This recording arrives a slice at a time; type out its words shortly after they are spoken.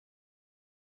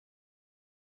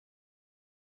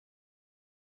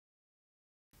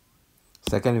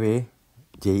Second way,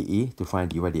 JEE, to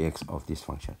find dy dx of this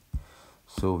function.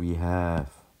 So we have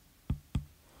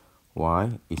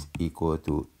y is equal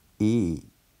to e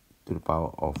to the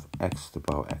power of x to the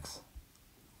power x.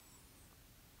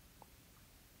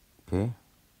 Okay.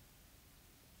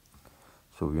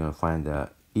 So we're going to find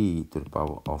the e to the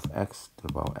power of x to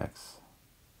the power x.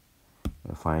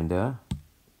 We'll find the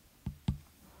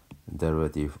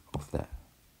derivative of that.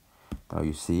 Now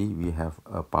you see we have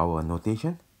a power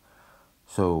notation.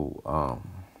 So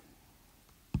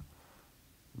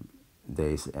there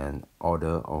is an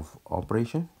order of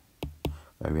operation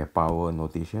when we have power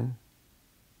notation.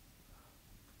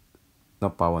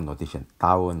 Not power notation,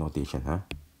 tower notation, huh?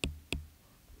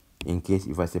 In case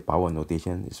if I say power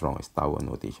notation, it's wrong, it's tower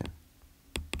notation.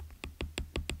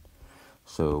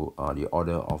 So the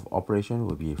order of operation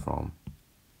will be from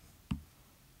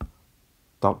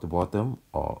top to bottom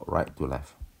or right to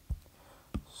left.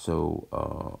 So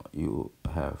you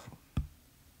have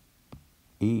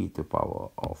e to the power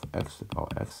of x to the power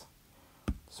x.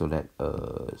 So let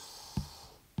us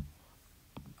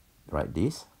write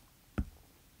this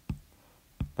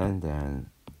and then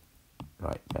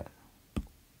write that.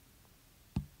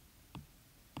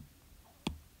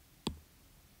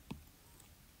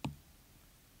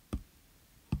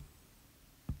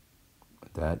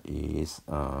 That is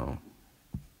now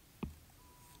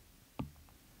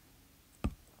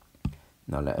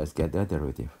let us get the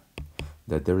derivative.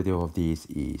 The derivative of this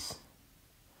is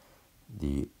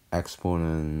the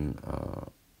exponent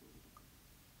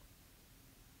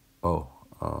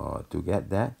to get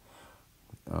that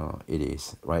it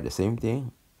is write the same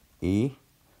thing, e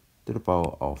to the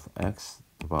power of x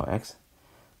to the power x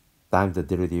times the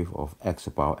derivative of x to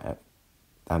the power x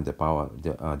times the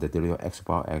derivative of x to the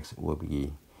power x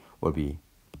will be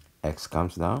x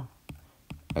comes down,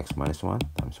 x minus 1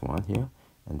 times 1 here,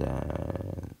 and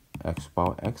then x to the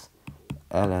power x,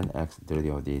 ln x,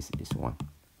 derivative of this is 1.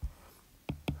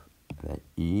 And then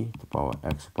e to the power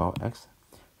x to the power x.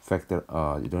 Factor,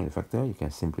 you don't need factor, you can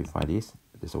simplify this.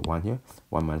 There's a 1 here,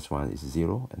 1 minus 1 is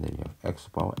 0, and then you have x to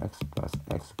the power x plus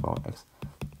x to the power x,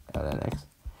 ln x,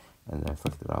 and then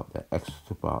factor out the x to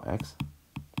the power x.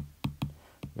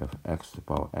 You have x to the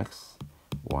power x,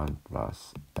 1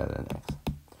 plus ln x.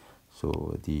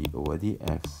 So d over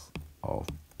dx of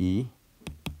e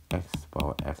x to the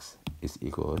power x is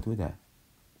equal to that.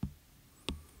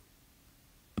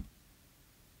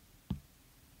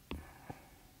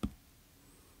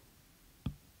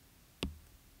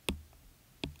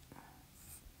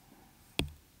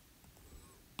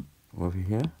 Move it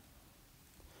here,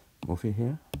 move it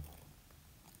here,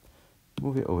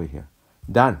 move it over here.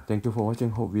 Done. Thank you for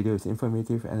watching. Hope video is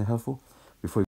informative and helpful.